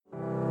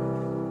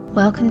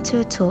Welcome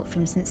to a talk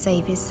from St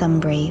Saviour's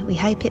Sunbury. We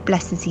hope it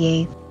blesses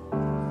you.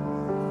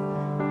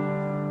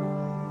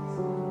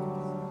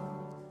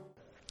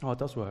 Oh, it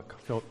does work.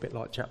 I feel a bit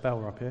like Jack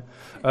Bauer up here.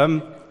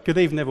 Good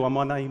evening, everyone.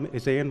 My name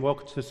is Ian.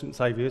 Welcome to St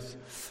Saviour's.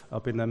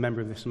 I've been a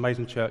member of this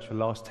amazing church for the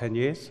last 10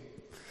 years.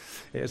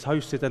 It has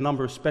hosted a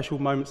number of special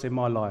moments in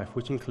my life,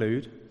 which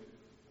include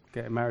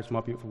getting married to my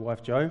beautiful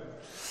wife, Jo.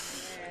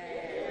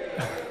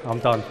 I'm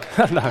done.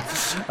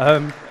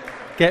 No.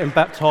 Getting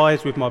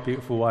baptised with my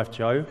beautiful wife,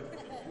 Jo.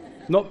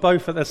 Not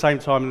both at the same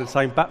time in the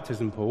same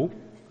baptism pool,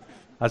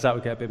 as that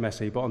would get a bit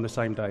messy, but on the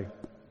same day.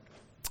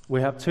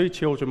 We have 2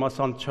 children, my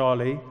son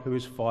Charlie, who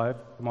is 5,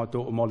 and my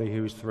daughter Molly,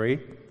 who is 3.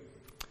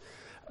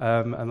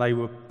 And they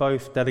were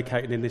both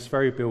dedicated in this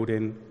very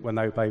building when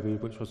they were babies,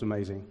 which was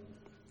amazing.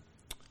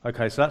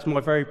 Okay, so that's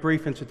my very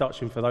brief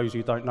introduction for those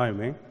who don't know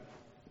me.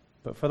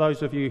 But for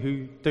those of you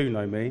who do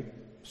know me,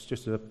 it's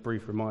just a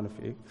brief reminder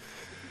for you.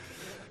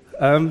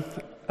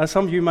 As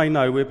some of you may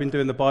know, we've been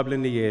doing the Bible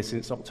in the Year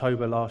since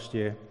October last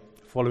year,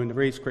 following the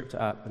Read Scripture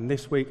app. And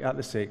this week at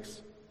the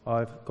 6th,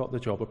 I've got the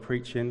job of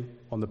preaching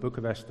on the book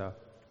of Esther.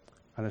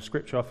 And the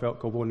scripture I felt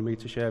God wanted me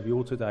to share with you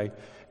all today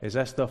is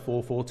Esther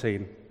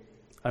 4:14.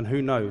 And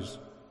who knows,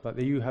 but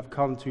that you have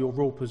come to your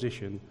royal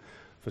position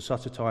for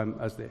such a time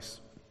as this.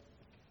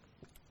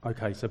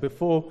 Okay, so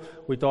before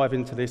we dive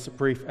into this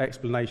brief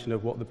explanation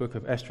of what the book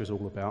of Esther is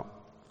all about,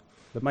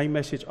 the main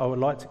message I would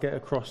like to get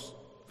across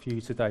for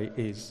you today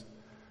is,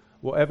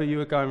 whatever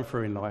you are going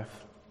through in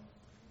life,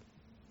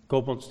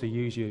 God wants to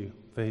use you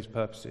for his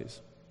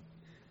purposes.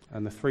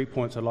 And the 3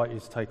 points I'd like you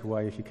to take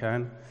away, if you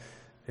can,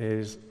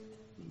 is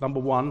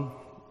number 1,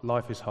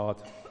 life is hard.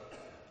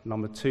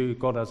 Number 2,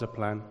 God has a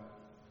plan.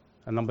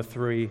 And number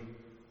 3,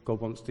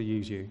 God wants to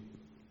use you.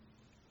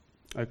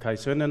 Okay,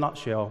 so in a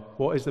nutshell,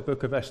 what is the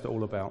book of Esther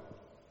all about?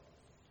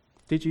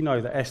 Did you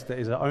know that Esther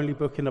is the only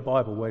book in the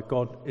Bible where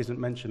God isn't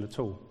mentioned at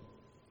all?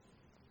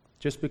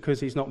 Just because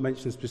he's not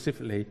mentioned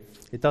specifically,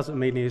 it doesn't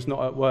mean he is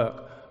not at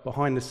work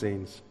behind the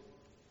scenes.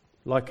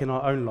 Like in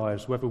our own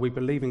lives, whether we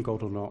believe in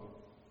God or not,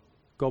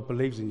 God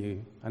believes in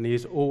you, and he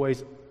is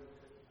always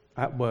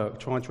at work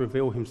trying to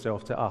reveal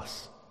himself to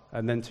us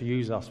and then to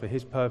use us for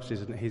his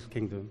purposes and his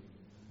kingdom.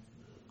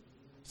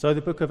 So the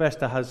book of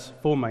Esther has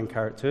 4 main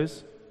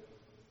characters.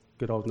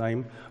 Good old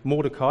name.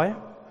 Mordecai,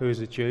 who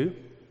is a Jew,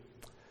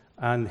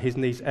 and his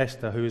niece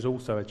Esther, who is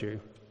also a Jew.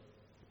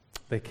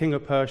 The king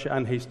of Persia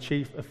and his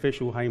chief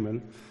official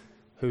Haman,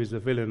 who is the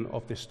villain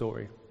of this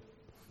story.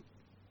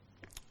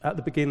 At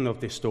the beginning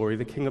of this story,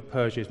 the king of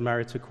Persia is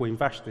married to Queen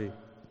Vashti.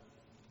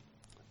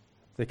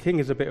 The king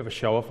is a bit of a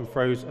show-off and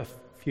throws a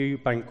few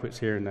banquets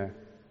here and there.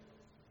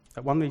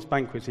 At one of these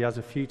banquets, he has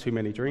a few too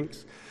many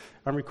drinks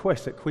and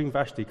requests that Queen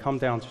Vashti come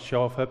down to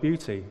show off her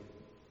beauty.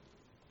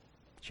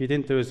 She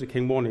didn't do as the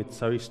king wanted,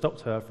 so he stopped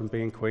her from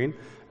being queen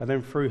and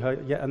then threw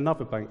her yet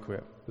another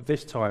banquet. But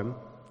this time,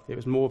 it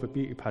was more of a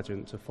beauty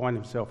pageant to find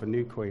himself a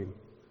new queen.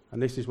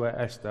 And this is where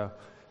Esther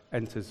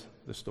enters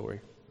the story.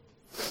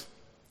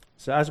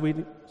 So as we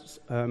know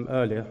from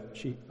earlier,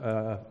 she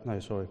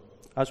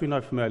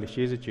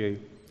is a Jew.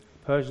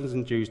 Persians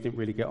and Jews didn't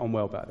really get on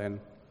well back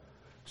then.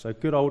 So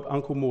good old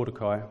Uncle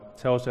Mordecai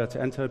tells her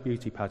to enter a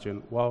beauty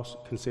pageant whilst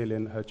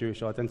concealing her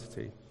Jewish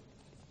identity.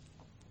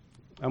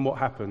 And what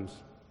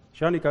happens?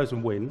 She only goes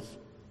and wins.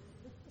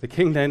 The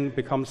king then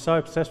becomes so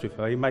obsessed with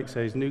her, he makes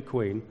her his new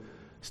queen,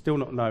 still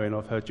not knowing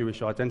of her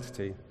Jewish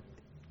identity.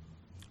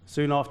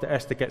 Soon after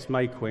Esther gets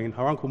made queen,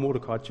 her uncle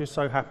Mordecai just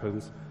so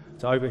happens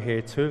to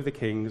overhear 2 of the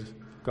king's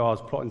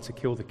guards plotting to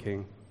kill the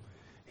king.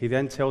 He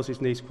then tells his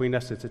niece Queen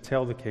Esther to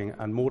tell the king,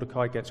 and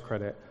Mordecai gets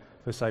credit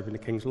for saving the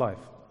king's life.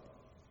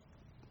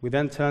 We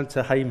then turn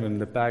to Haman,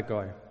 the bad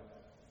guy.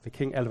 The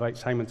king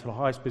elevates Haman to the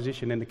highest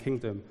position in the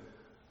kingdom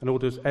and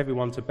orders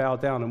everyone to bow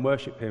down and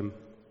worship him.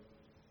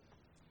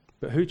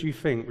 But who do you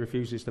think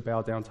refuses to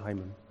bow down to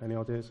Haman? Any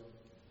ideas?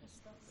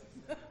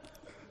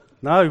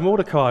 No,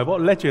 Mordecai, what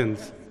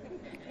legends.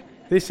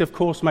 This, of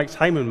course, makes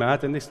Haman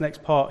mad, and this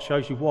next part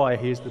shows you why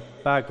he is the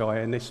bad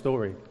guy in this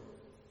story.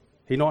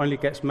 He not only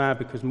gets mad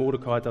because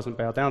Mordecai doesn't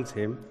bow down to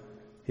him,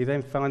 he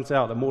then finds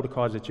out that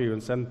Mordecai is a Jew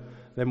and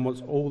then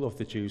wants all of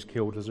the Jews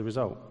killed as a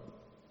result.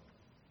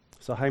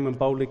 So Haman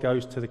boldly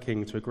goes to the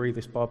king to agree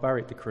this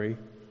barbaric decree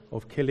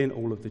of killing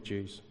all of the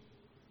Jews.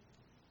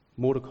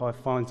 Mordecai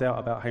finds out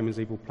about Haman's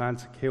evil plan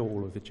to kill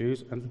all of the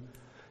Jews and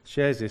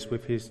shares this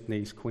with his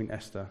niece, Queen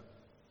Esther.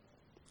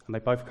 And they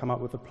both come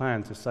up with a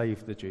plan to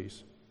save the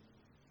Jews.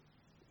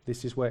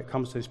 This is where it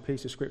comes to this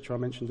piece of scripture I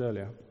mentioned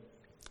earlier,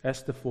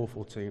 Esther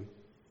 4:14.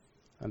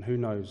 And who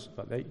knows,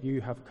 but that you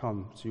have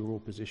come to your royal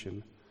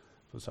position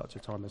for such a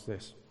time as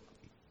this.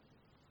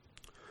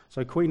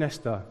 So Queen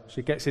Esther,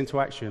 she gets into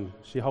action.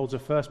 She holds her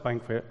first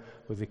banquet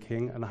with the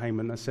king and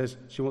Haman and says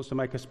she wants to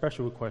make a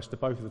special request to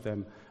both of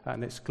them at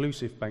an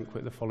exclusive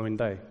banquet the following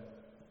day.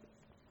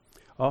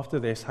 After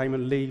this,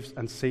 Haman leaves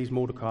and sees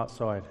Mordecai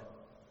outside.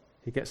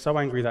 He gets so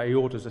angry that he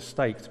orders a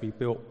stake to be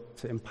built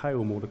to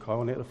impale Mordecai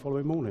on it the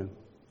following morning.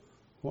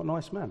 What a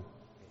nice man.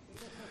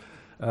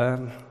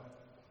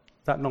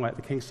 That night,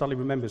 the king suddenly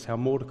remembers how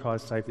Mordecai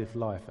had saved his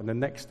life, and the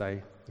next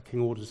day, the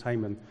king orders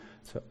Haman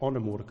to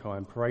honour Mordecai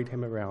and parade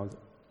him around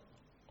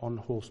on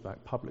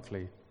horseback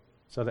publicly,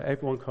 so that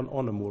everyone can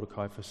honour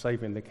Mordecai for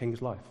saving the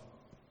king's life.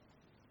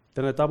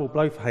 Then a double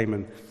blow for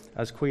Haman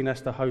as Queen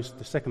Esther hosts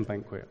the second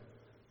banquet.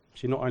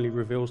 She not only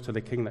reveals to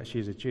the king that she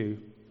is a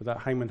Jew, but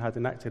that Haman had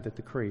enacted a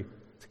decree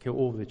to kill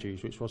all of the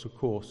Jews, which was, of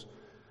course,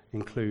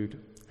 include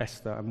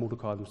Esther and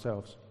Mordecai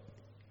themselves.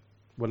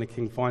 When the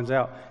king finds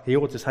out, he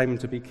orders Haman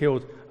to be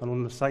killed, and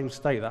on the same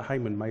stake that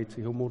Haman made to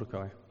kill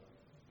Mordecai.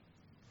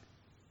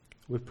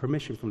 With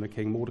permission from the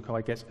king,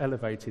 Mordecai gets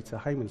elevated to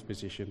Haman's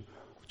position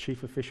of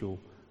chief official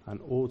and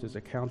orders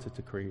a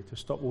counter-decree to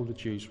stop all the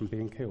Jews from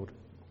being killed.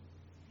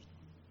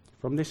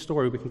 From this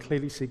story, we can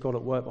clearly see God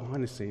at work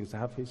behind the scenes to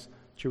have his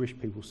Jewish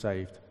people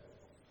saved.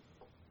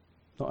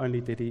 Not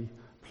only did he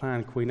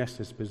plan Queen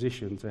Esther's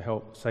position to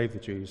help save the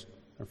Jews,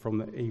 and from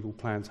the evil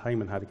plans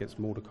Haman had against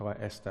Mordecai,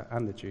 Esther,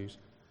 and the Jews,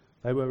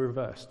 they were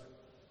reversed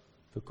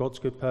for God's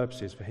good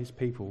purposes for his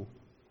people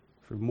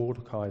through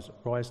Mordecai's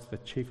rise to the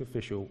chief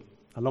official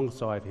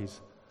alongside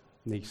his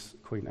niece,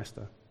 Queen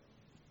Esther.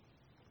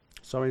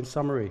 So in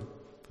summary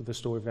for the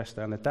story of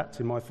Esther, and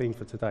adapting my theme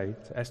for today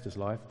to Esther's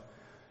life,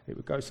 it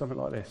would go something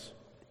like this.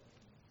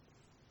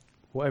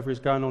 Whatever is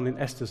going on in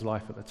Esther's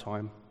life at the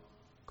time,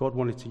 God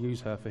wanted to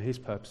use her for his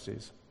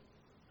purposes,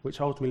 which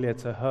ultimately led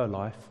to her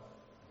life,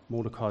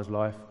 Mordecai's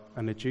life,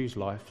 and the Jews'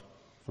 life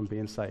from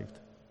being saved.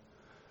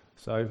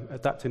 So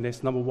adapting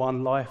this, number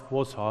one, life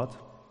was hard.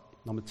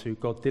 Number two,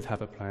 God did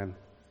have a plan.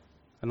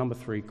 And number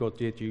three, God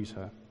did use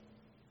her.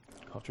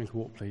 I'll drink a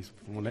water, please,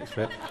 for my next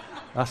bit.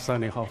 That's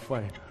only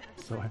halfway.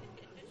 Sorry.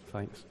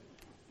 Thanks.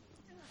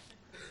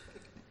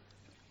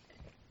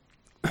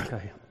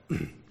 Okay.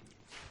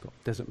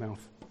 Got desert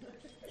mouth.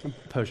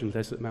 Persian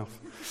desert mouth.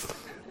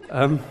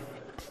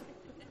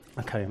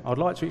 Okay, I'd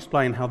like to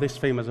explain how this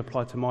theme has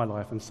applied to my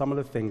life and some of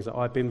the things that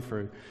I've been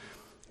through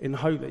in the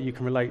hope that you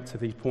can relate to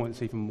these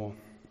points even more.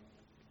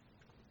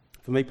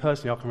 For me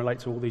personally, I can relate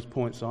to all these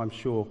points, so I'm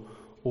sure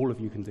all of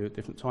you can do at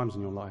different times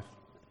in your life.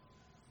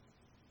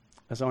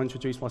 As I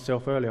introduced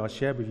myself earlier, I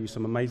shared with you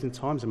some amazing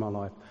times in my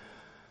life.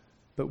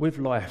 But with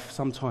life,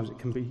 sometimes it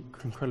can be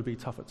incredibly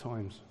tough at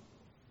times.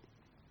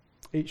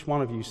 Each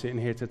one of you sitting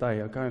here today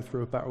are going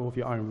through a battle of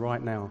your own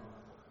right now,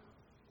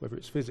 whether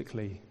it's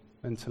physically,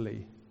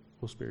 mentally,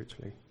 or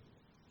spiritually.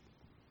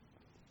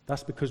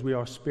 That's because we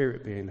are a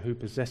spirit being who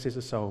possesses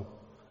a soul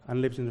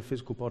and lives in a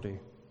physical body.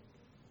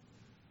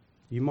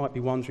 You might be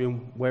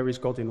wondering, where is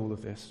God in all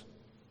of this?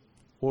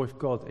 Or if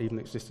God even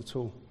exists at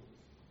all.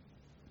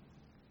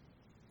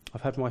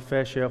 I've had my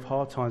fair share of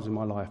hard times in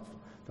my life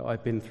that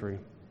I've been through.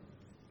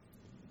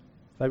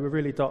 They were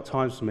really dark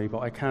times for me, but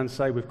I can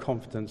say with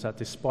confidence that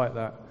despite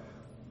that,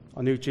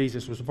 I knew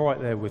Jesus was right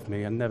there with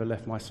me and never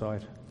left my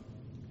side.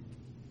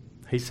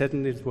 He said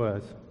in his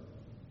word,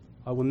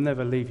 I will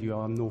never leave you, I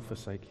will nor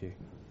forsake you.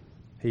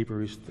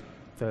 Hebrews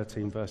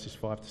 13, verses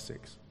 5 to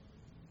 6.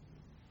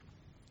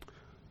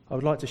 I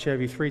would like to share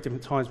with you 3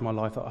 different times in my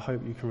life that I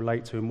hope you can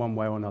relate to in one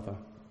way or another.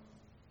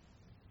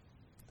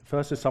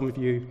 First, as some of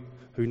you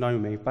who know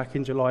me, back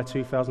in July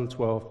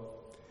 2012,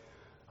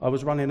 I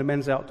was running a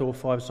men's outdoor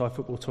 5-a-side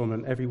football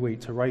tournament every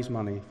week to raise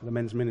money for the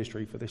men's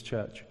ministry for this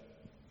church.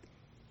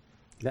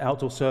 The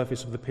outdoor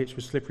surface of the pitch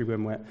was slippery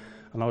when wet,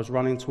 and I was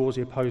running towards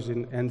the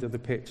opposing end of the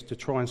pitch to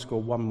try and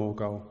score one more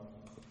goal,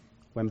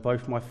 when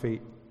both my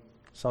feet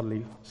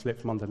suddenly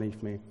slipped from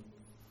underneath me.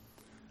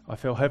 I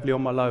fell heavily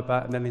on my lower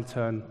back, and then in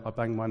turn, I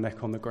banged my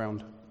neck on the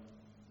ground.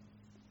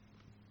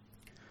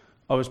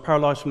 I was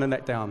paralysed from the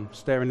neck down,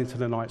 staring into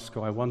the night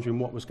sky, wondering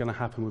what was going to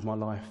happen with my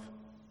life.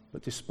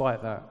 But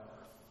despite that,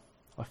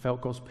 I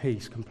felt God's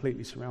peace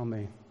completely surround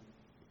me.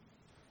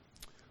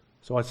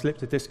 So I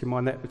slipped a disc in my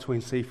neck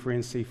between C3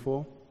 and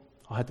C4.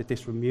 I had the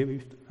disc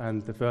removed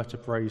and the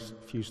vertebrae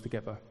fused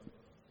together.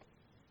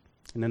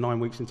 In the 9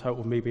 weeks in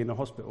total of me being in the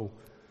hospital,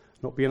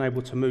 not being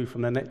able to move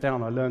from the neck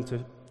down, I learned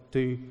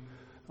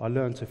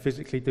to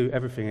physically do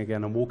everything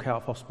again and walk out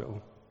of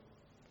hospital.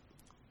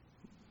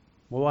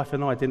 My wife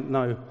and I didn't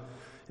know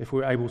if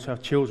we were able to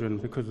have children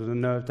because of the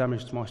nerve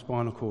damage to my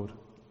spinal cord.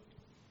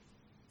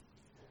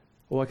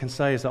 All I can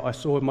say is that I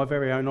saw with my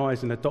very own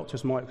eyes in the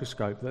doctor's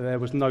microscope that there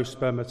was no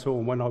sperm at all.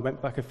 And when I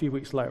went back a few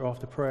weeks later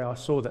after prayer, I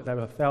saw that there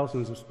were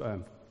thousands of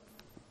sperm.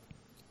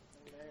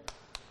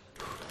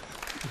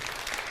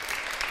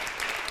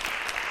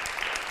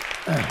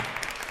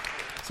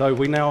 So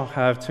we now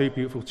have 2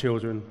 beautiful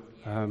children.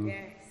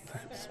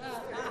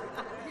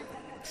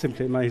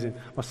 Simply amazing.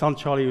 My son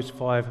Charlie, who's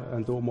 5,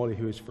 and daughter Molly,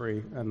 who is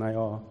 3, and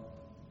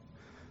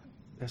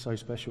they're so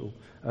special.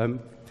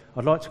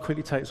 I'd like to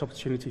quickly take this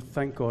opportunity to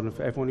thank God and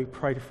for everyone who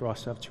prayed for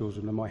us to have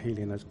children and my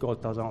healing, as God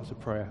does answer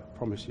prayer, I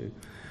promise you.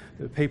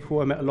 The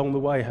people I met along the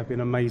way have been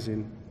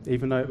amazing.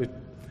 Even though it was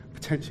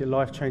potentially a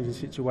life-changing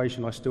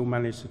situation, I still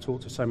managed to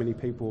talk to so many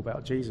people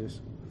about Jesus.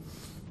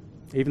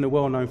 Even a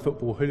well-known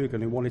football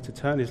hooligan who wanted to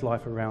turn his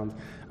life around,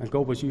 and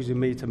God was using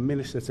me to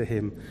minister to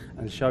him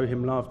and show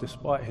him love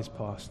despite his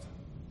past.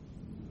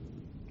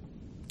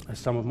 As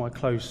some of my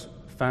close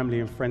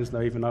family and friends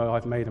know, even though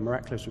I've made a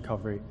miraculous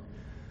recovery,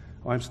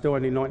 I'm still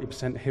only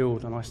 90%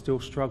 healed, and I still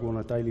struggle on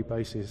a daily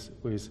basis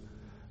with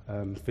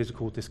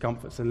physical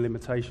discomforts and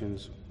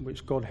limitations,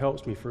 which God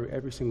helps me through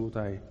every single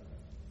day.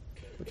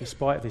 But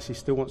despite this, he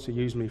still wants to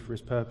use me for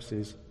his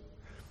purposes,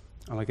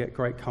 and I get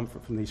great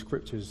comfort from these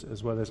scriptures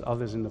as well as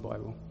others in the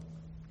Bible.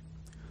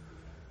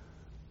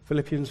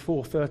 Philippians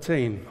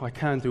 4:13, I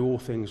can do all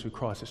things through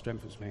Christ that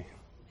strengthens me.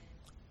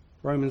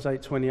 Romans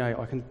 8:28,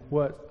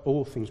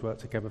 all things work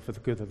together for the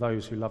good of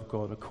those who love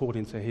God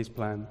according to his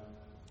plan.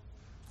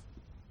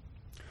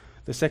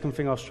 The second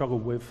thing I've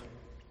struggled with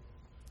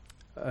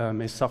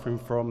is suffering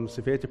from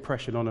severe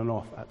depression on and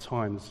off at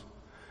times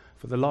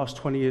for the last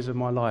 20 years of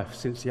my life,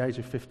 since the age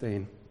of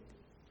 15.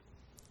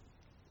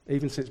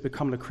 Even since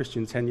becoming a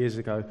Christian 10 years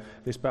ago,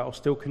 this battle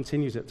still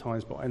continues at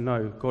times, but I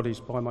know God is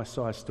by my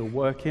side, still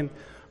working,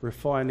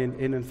 refining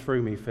in and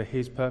through me for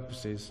his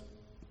purposes.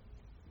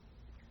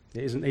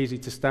 It isn't easy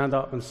to stand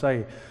up and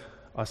say,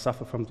 I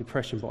suffer from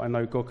depression, but I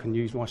know God can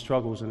use my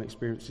struggles and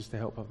experiences to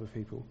help other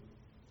people.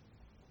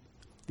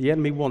 The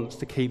enemy wants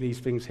to keep these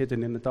things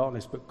hidden in the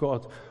darkness, but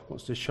God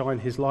wants to shine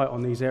his light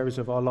on these areas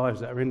of our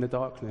lives that are in the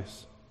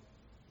darkness.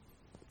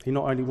 He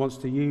not only wants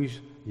to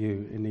use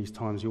you in these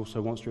times, he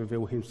also wants to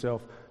reveal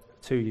himself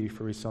to you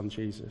through his son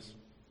Jesus.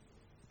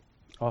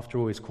 After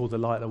all, he's called the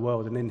light of the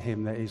world, and in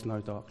him there is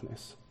no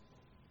darkness.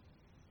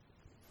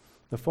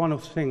 The final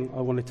thing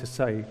I wanted to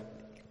say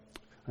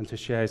and to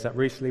share is that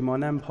recently my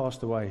nan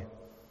passed away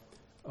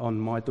on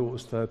my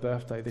daughter's 3rd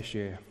birthday this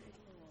year.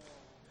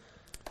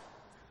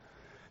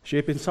 She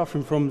had been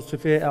suffering from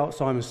severe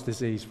Alzheimer's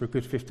disease for a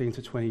good 15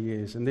 to 20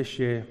 years, and this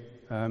year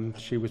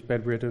she was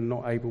bedridden,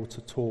 not able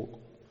to talk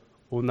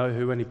or know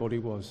who anybody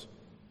was.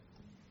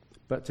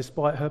 But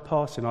despite her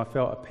passing, I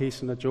felt a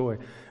peace and a joy,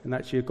 and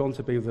that she had gone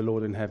to be with the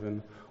Lord in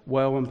heaven,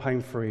 well and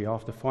pain-free,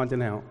 after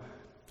finding out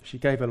she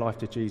gave her life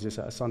to Jesus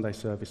at a Sunday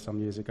service some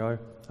years ago,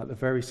 at the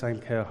very same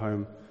care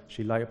home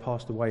she later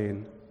passed away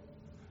in,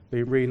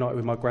 being reunited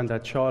with my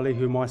granddad Charlie,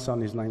 who my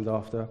son is named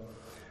after,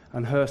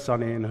 and her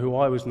son Ian, who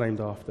I was named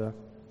after,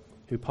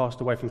 who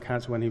passed away from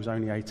cancer when he was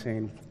only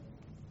 18.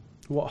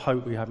 What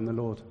hope we have in the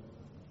Lord.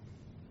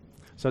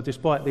 So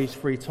despite these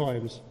 3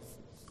 times,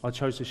 I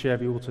chose to share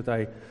with you all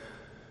today.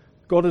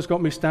 God has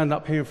got me stand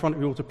up here in front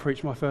of you all to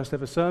preach my first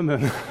ever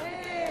sermon.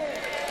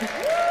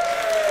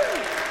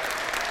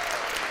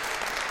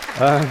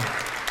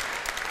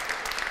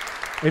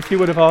 If you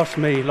would have asked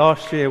me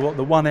last year what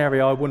the one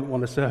area I wouldn't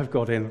want to serve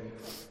God in,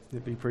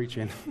 it'd be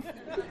preaching.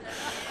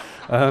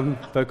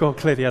 But God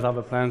clearly had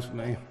other plans for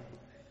me.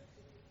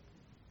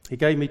 He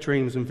gave me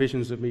dreams and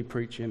visions of me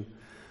preaching.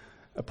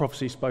 A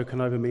prophecy spoken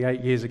over me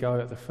 8 years ago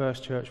at the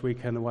first church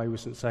weekend away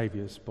with St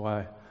Saviour's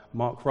by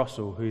Mark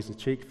Russell, who is the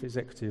chief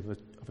executive of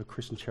a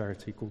Christian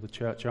charity called the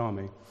Church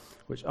Army,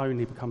 which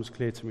only becomes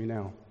clear to me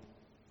now.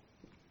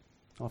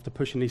 After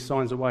pushing these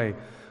signs away,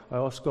 I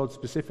asked God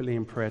specifically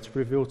in prayer to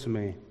reveal to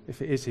me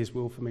if it is his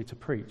will for me to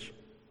preach.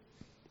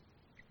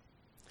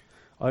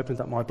 I opened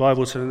up my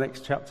Bible to the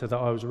next chapter that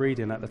I was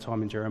reading at the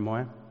time in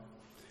Jeremiah,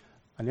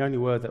 and the only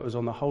word that was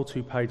on the whole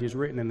 2 pages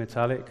written in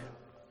italic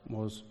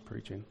was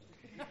preaching.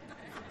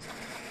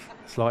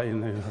 Slightly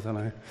new, I don't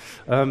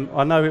know.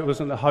 I know it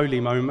wasn't a holy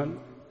moment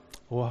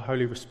or a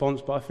holy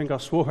response, but I think I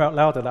swore out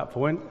loud at that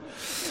point,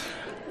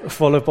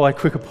 followed by a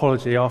quick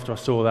apology after I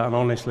saw that, and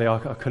honestly, I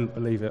couldn't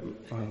believe it,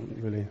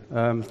 really.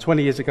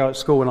 20 years ago at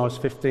school, when I was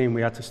 15,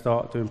 we had to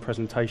start doing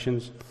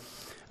presentations,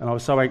 and I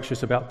was so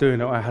anxious about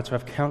doing it, I had to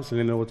have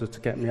counselling in order to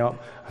get me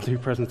up and do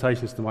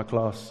presentations to my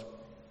class.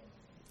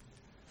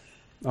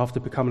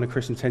 After becoming a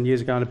Christian 10 years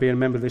ago and being a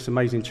member of this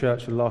amazing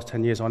church for the last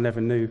 10 years, I never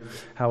knew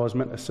how I was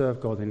meant to serve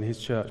God in his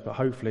church, but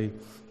hopefully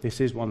this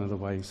is one of the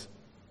ways,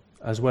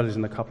 as well as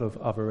in a couple of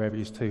other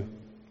areas too.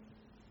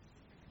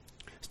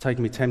 It's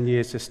taken me 10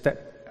 years to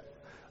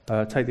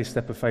take this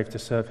step of faith to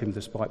serve him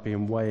despite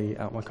being way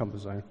out my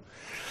comfort zone.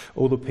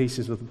 All the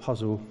pieces of the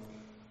puzzle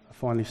are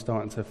finally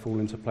starting to fall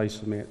into place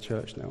for me at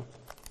church now,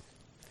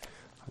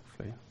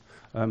 hopefully.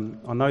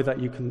 I know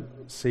that you can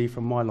see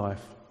from my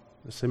life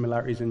the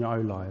similarities in your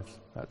own lives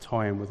that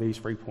tie in with these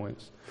 3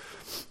 points.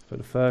 For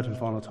the third and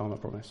final time, I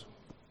promise.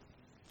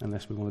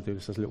 Unless we want to do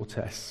this as little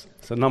tests.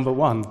 So number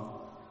 1,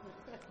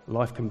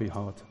 life can be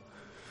hard.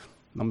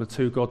 Number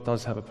 2, God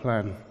does have a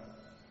plan.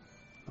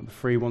 Number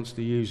 3, wants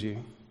to use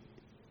you.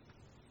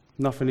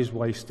 Nothing is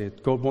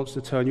wasted. God wants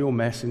to turn your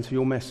mess into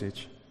your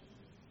message.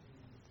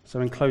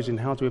 So in closing,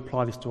 how do we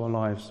apply this to our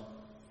lives?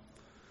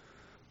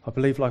 I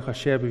believe, like I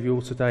shared with you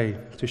all today,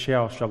 to share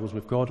our struggles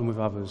with God and with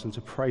others, and to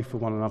pray for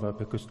one another,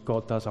 because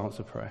God does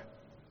answer prayer.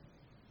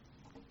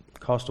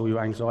 Cast all your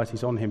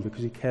anxieties on him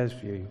because he cares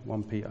for you,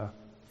 1 Peter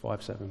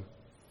 5:7.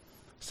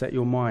 Set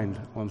your mind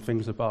on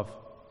things above,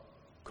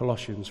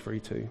 Colossians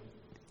 3:2.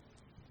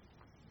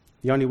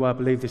 The only way I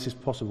believe this is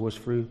possible is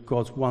through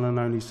God's one and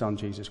only Son,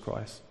 Jesus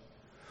Christ.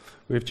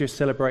 We have just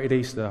celebrated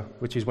Easter,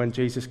 which is when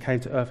Jesus came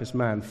to earth as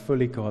man,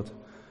 fully God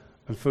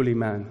and fully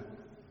man,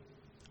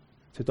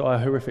 to die a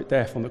horrific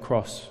death on the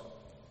cross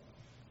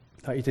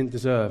that he didn't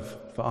deserve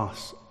for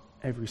us,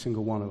 every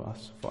single one of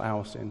us, for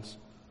our sins.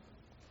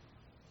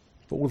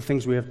 for all the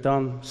things we have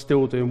done,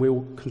 still do, and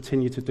will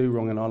continue to do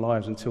wrong in our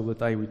lives until the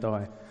day we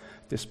die,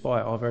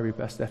 despite our very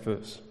best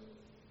efforts,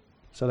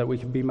 so that we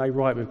can be made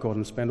right with God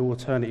and spend all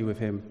eternity with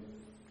him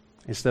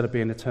instead of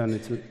being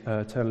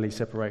eternally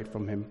separated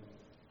from him.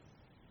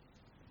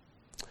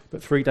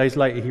 But 3 days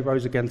later, he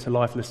rose again to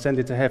life and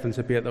ascended to heaven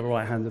to be at the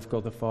right hand of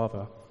God the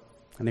Father.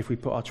 And if we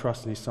put our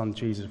trust in his Son,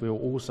 Jesus, we will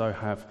also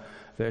have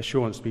the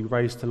assurance to be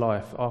raised to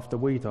life after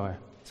we die,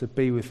 to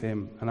be with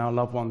him and our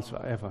loved ones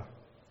forever.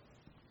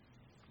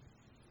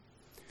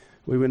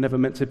 We were never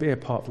meant to be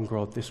apart from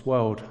God. This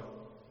world,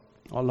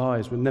 our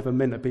lives, were never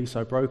meant to be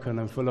so broken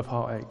and full of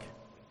heartache.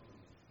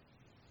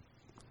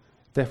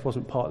 Death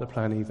wasn't part of the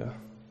plan either.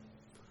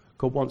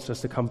 God wants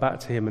us to come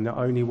back to him, and the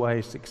only way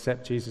is to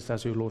accept Jesus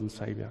as your Lord and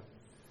Saviour.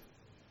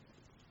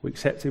 We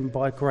accept him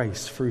by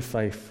grace through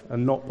faith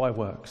and not by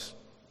works.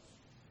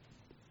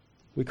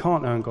 We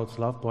can't earn God's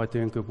love by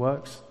doing good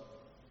works,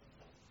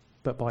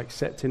 but by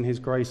accepting his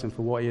grace and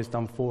for what he has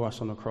done for us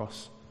on the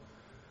cross,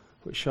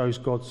 which shows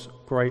God's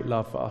great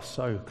love for us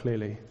so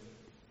clearly.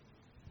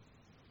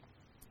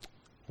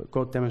 But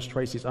God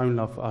demonstrates his own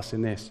love for us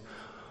in this.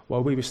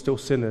 While we were still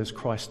sinners,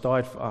 Christ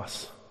died for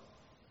us.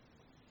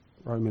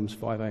 Romans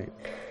 5:8.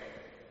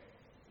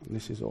 And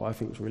this is what I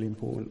think is really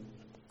important.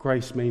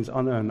 Grace means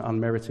unearned,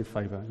 unmerited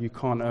favour. You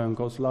can't earn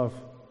God's love.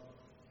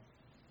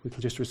 We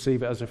can just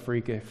receive it as a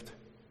free gift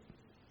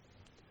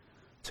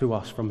to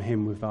us from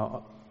him with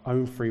our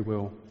own free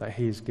will that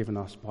he has given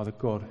us by the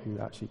God who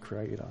actually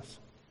created us.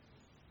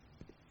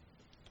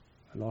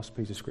 The last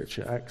piece of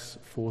scripture, Acts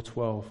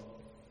 4:12.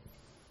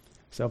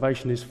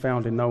 Salvation is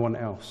found in no one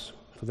else,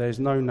 for there is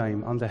no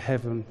name under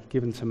heaven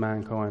given to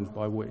mankind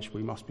by which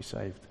we must be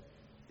saved.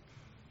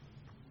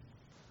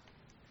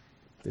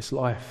 This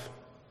life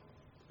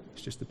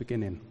is just the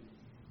beginning.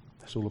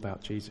 It's all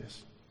about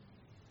Jesus.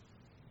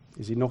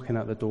 Is he knocking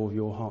at the door of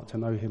your heart to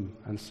know him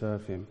and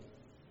serve him?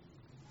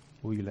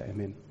 Will you let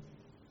him in?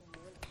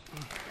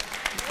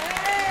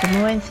 For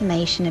more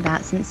information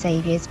about St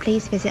Saviour's,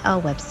 please visit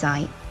our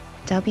website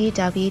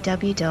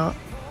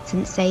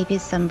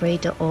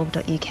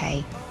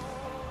www.stsavioursunbury.org.uk.